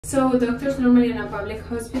So doctors normally in a public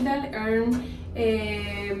hospital earn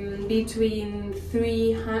between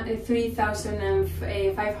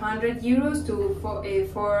 3,500 euros to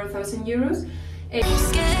 4,000 euros.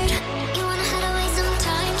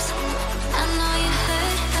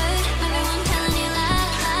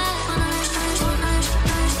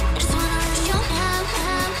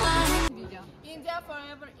 India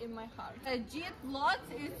forever in my heart. Jeet vlogs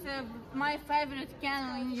is my favorite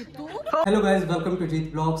channel in YouTube. Hello guys, welcome to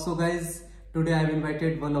Jeet vlog. So guys, today I have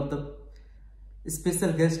invited one of the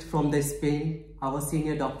special guests from the Spain, our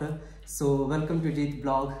senior doctor. So welcome to Jeet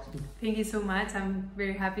vlog. Thank you so much. I'm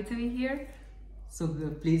very happy to be here. So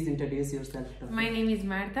please introduce yourself. Doctor. My name is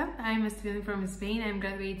Marta. I'm a student from Spain. I'm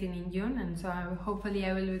graduating in June, and so hopefully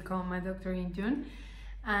I will become a doctor in June.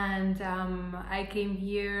 And I came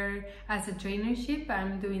here as a trainership.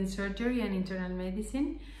 I'm doing surgery and internal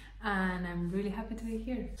medicine, and I'm really happy to be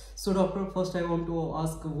here. So doctor, first I want to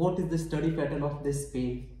ask, what is the study pattern of this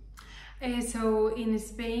Spain? So in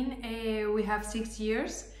Spain we have 6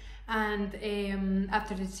 years, and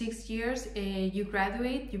after the 6 years you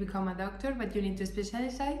graduate, you become a doctor, but you need to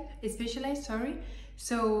specialize.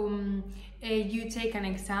 So you take an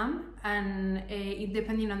exam, and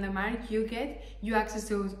depending on the mark you get, you access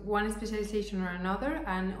to one specialization or another,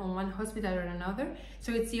 and on one hospital or another.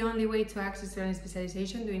 So it's the only way to access to any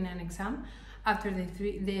specialization, doing an exam after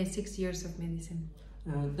the 6 years of medicine.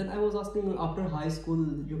 Then I was asking, after high school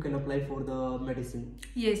you can apply for the medicine?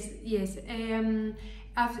 Yes.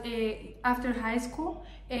 After high school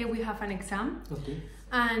we have an exam. Okay.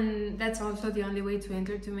 And that's also the only way to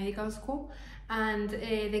enter to medical school. And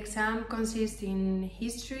the exam consists in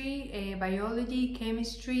history, biology,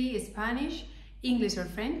 chemistry, Spanish, English or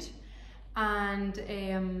French, and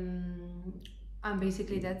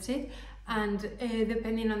basically that's it. And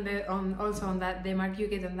depending on the mark you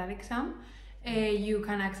get on that exam, you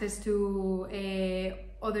can access to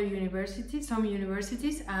other universities, some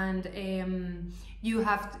universities, and you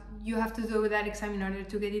have to do that exam in order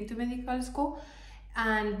to get into medical school.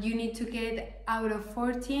 And you need to get out of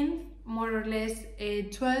 14 more or less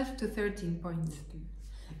 12 to 13 points. Okay.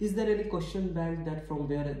 Is there any question bank that from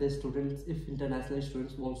where the students, if international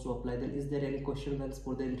students wants to apply, then is there any question banks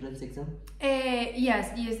for the entrance exam?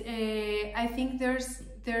 Yes. I think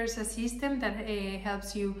there's a system that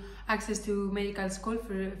helps you access to medical school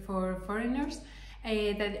for foreigners,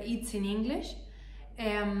 that it's in English.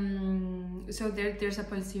 So there's a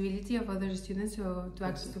possibility of other students to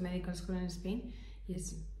access to medical school in Spain.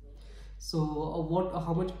 Yes. So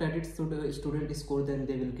how much credits should a student score, then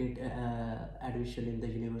they will get admission in the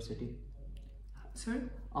university? Sorry?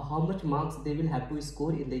 How much marks they will have to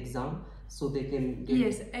score in the exam so they can get...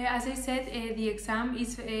 Yes, as I said, the exam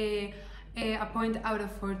is a point out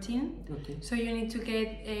of 14. Okay. So you need to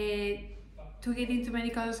get into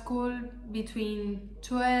medical school between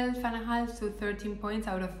 12.5 to 13 points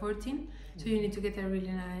out of 14. So you need to get a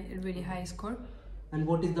really high score. And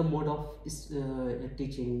what is the mode of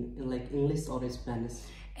teaching, like English or Spanish?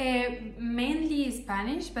 Mainly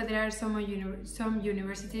Spanish, but there are some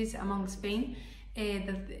universities among Spain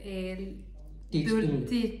that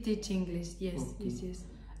teach English. Yes, okay. Yes.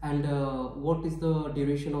 And what is the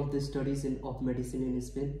duration of the studies of medicine in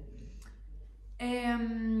Spain?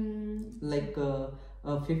 Like a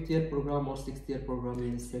 5th year program or 6th year program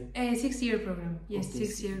in Spain? 6 year program, yes, okay.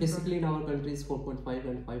 6 year basically program. In our country is 4.5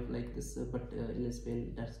 and 5 like this, but in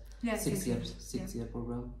Spain that's 6 years, 6 year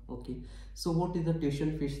program. Okay. So what is the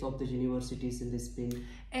tuition fees of the universities in Spain?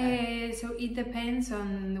 So it depends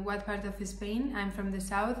on what part of Spain. I'm from the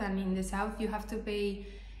south, and in the south you have to pay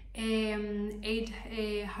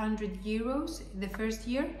 800 euros the first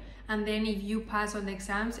year, and then if you pass all the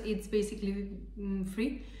exams it's basically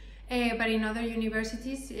free. But in other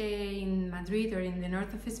universities in Madrid or in the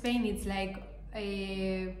north of Spain, it's like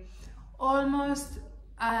almost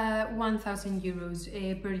 1,000 euros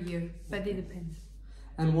per year, but it depends.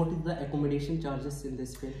 And what is the accommodation charges in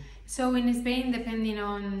Spain? So in Spain, depending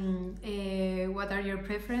on what are your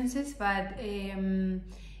preferences, but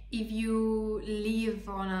if you live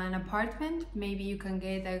on an apartment, maybe you can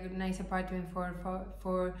get a nice apartment for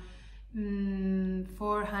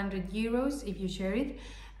 400 euros if you share it.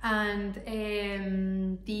 And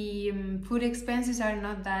the food expenses are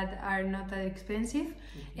not that expensive.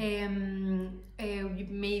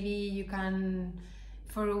 Maybe you can,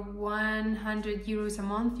 for 100 euros a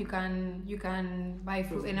month, you can buy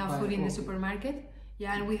enough food in the supermarket.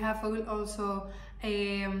 Yeah, and we have also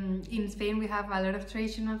in Spain we have a lot of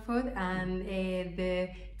traditional food, and the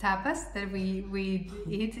tapas that we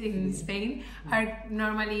eat in Spain are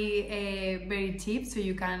normally very cheap, so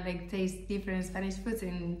you can like taste different Spanish foods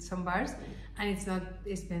in some bars, and it's not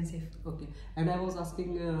expensive. Okay, and I was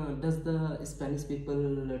asking, does the Spanish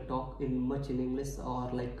people talk much in English, or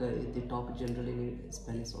like they talk generally in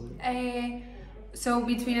Spanish only? So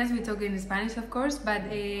between us we talk in Spanish, of course, but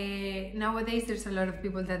nowadays there's a lot of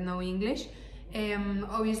people that know English.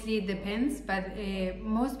 Obviously it depends, but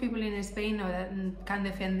most people in Spain know that can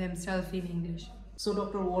defend themselves in English. So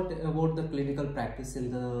doctor, what about the clinical practice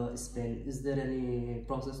in the Spain? Is there any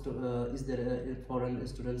process to, is there foreign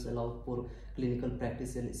students allowed for clinical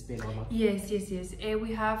practice in Spain or not? Yes.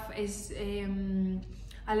 We have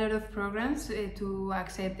a lot of programs to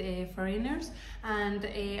accept foreigners and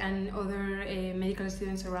other medical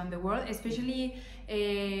students around the world, especially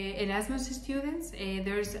Erasmus students.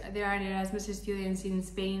 There are Erasmus students in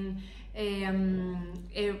Spain,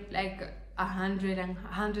 like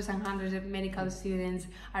hundreds of medical students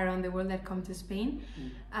around the world that come to Spain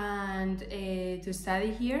and to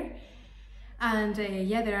study here. And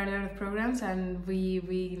yeah, there are a lot of programs, and we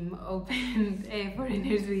open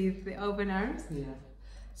foreigners with open arms. Yeah.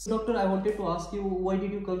 So doctor, I wanted to ask you, why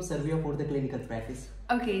did you come Serbia for the clinical practice?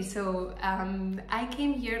 Okay, so I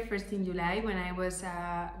came here first in July when I was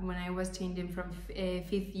changing from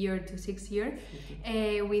 5th year to 6th year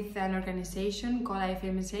with an organization called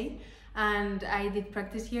IFMSA, and I did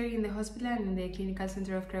practice here in the hospital and in the clinical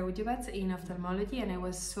center of Kragujevac in ophthalmology, and I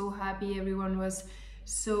was so happy. Everyone was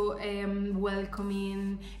so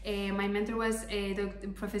welcoming. My mentor was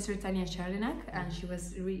Professor Tanya Charlenak, and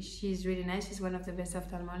she's really nice. She's one of the best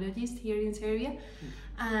ophthalmologists here in Serbia,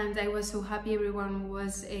 and I was so happy. Everyone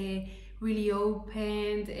was really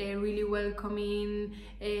open, really welcoming,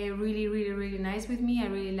 really nice with me. I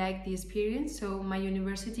really liked the experience. So my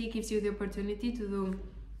university gives you the opportunity to do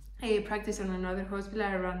practice on another hospital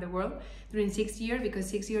around the world during 6th year,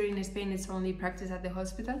 because 6th year in Spain is only practice at the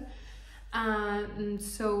hospital.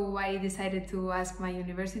 So I decided to ask my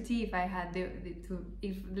university if I had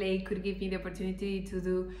if they could give me the opportunity to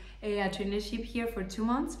do a traineeship here for 2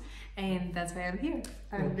 months, and that's why I'm here.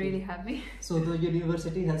 I'm really happy. So the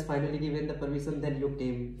university has finally given the permission, then you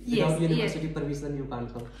came. Yes, without university permission, you can't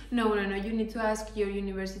come. No. You need to ask your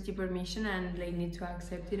university permission, and they need to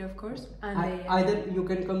accept it, of course. And either you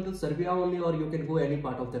can come to Serbia only, or you can go any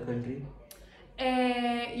part of the country.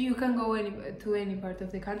 You can go to any part of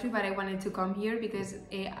the country, but I wanted to come here because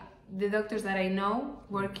the doctors that I know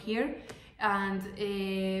work here, and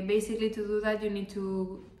basically to do that you need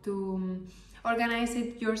to organize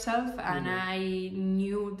it yourself, and I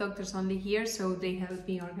knew doctors only here, so they helped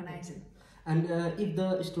me organize it. And if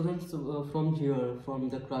the students from here, from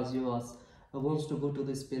the Kragujevac, wants to go to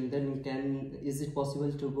the Spain, then is it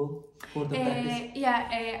possible to go for the practice?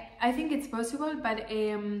 Yeah, I think it's possible, but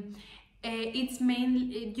it's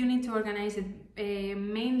mainly you need to organize it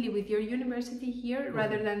mainly with your university here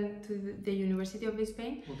rather than to the University of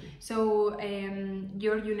Spain. So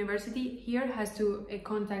your university here has to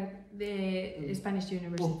contact the Spanish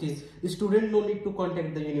university. Okay, the student no need to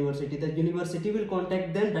contact the university. The university will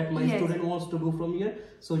contact them that my student wants to do from here,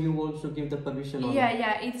 so you want to give the permission.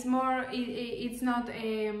 Yeah, it's more. It's not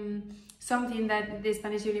something that the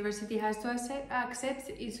Spanish university has to accept.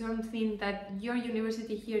 Is something that your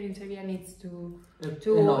university here in Serbia needs to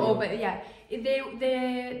open. Yeah,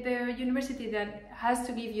 the university that has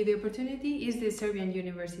to give you the opportunity is the Serbian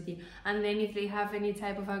university, and then if they have any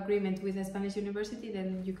type of agreement with the Spanish university,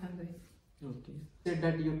 then you can do it. Okay. You said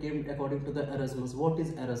that you came according to the Erasmus. What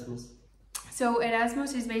is Erasmus? So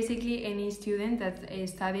Erasmus is basically any student that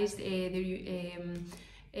studies in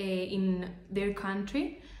their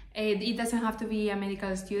country. It doesn't have to be a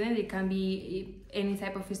medical student, it can be any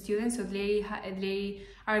type of student. So they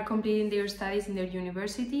are completing their studies in their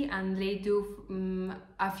university, and they do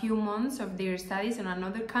a few months of their studies in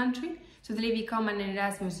another country, so they become an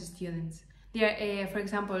Erasmus student. They are, for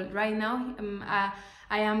example, right now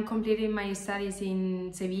I am completing my studies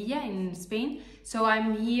in Sevilla in Spain, so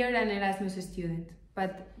I'm here an Erasmus student,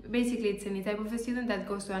 but basically it's any type of a student that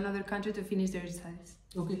goes to another country to finish their studies.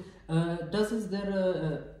 Okay, is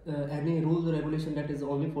there any rules or regulation that is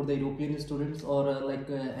only for the European students, or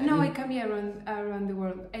No, it can be around the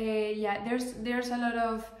world. Yeah, there's a lot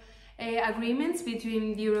of agreements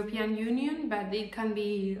between the European Union, but it can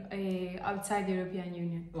be outside the European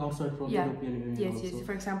Union. Outside from the European Union. Yes.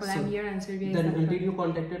 For example, I'm here and Serbia. Then did you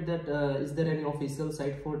contacted that? Is there any official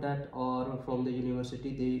site for that, or from the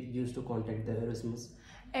university they used to contact the Erasmus?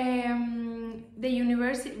 The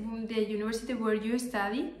university where you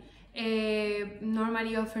study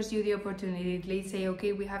normally offers you the opportunity. They say,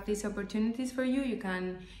 okay, we have these opportunities for you. You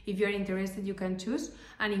can, if you're interested, you can choose.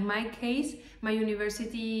 And in my case, my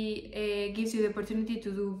university gives you the opportunity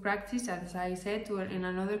to do practice, as I said, in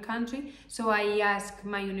another country. So I asked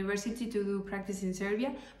my university to do practice in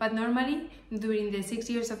Serbia. But normally, during the 6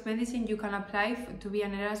 years of medicine, you can apply to be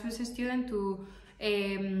an Erasmus student to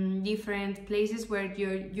different places where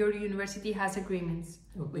your university has agreements.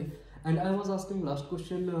 Okay. And I was asking last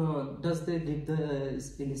question, does they give the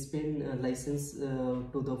in Spain license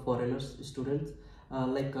to the foreigners students?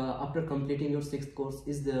 After completing your 6th course,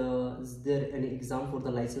 is there any exam for the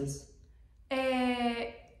license?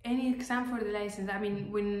 Any exam for the license? I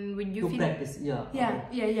mean, when you practice, yeah.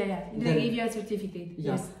 They give you a certificate.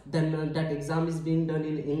 Yeah. Yes. Then that exam is being done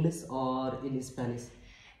in English or in Spanish?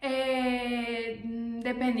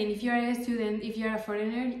 Depending, if you are a student, if you are a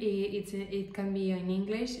foreigner, it can be in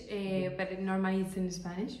English, but normally it's in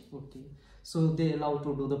Spanish. Okay, so they allow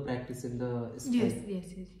to do the practice in the Spanish? Yes.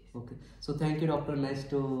 Okay, so thank you, doctor. Nice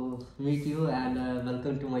to meet you, and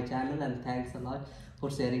welcome to my channel, and thanks a lot for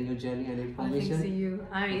sharing your journey and information. Thanks to you.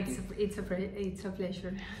 It's a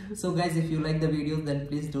pleasure. So guys, if you like the videos, then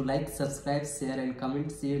please do like, subscribe, share and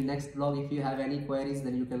comment. See you in next vlog. If you have any queries,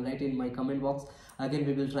 then you can write in my comment box. Again,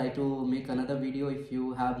 we will try to make another video if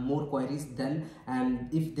you have more queries then,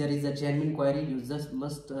 and if there is a genuine query, you just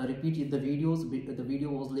must repeat the videos. The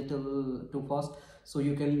video was little too fast, so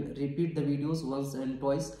you can repeat the videos once and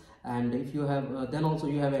twice. And if you have then also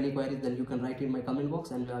you have any queries, then you can write in my comment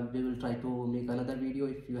box, and we will try to make another video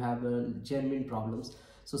if you have genuine problems.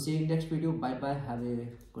 So see you in next video. Bye bye, have a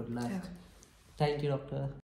good life. Yeah. Thank you, doctor.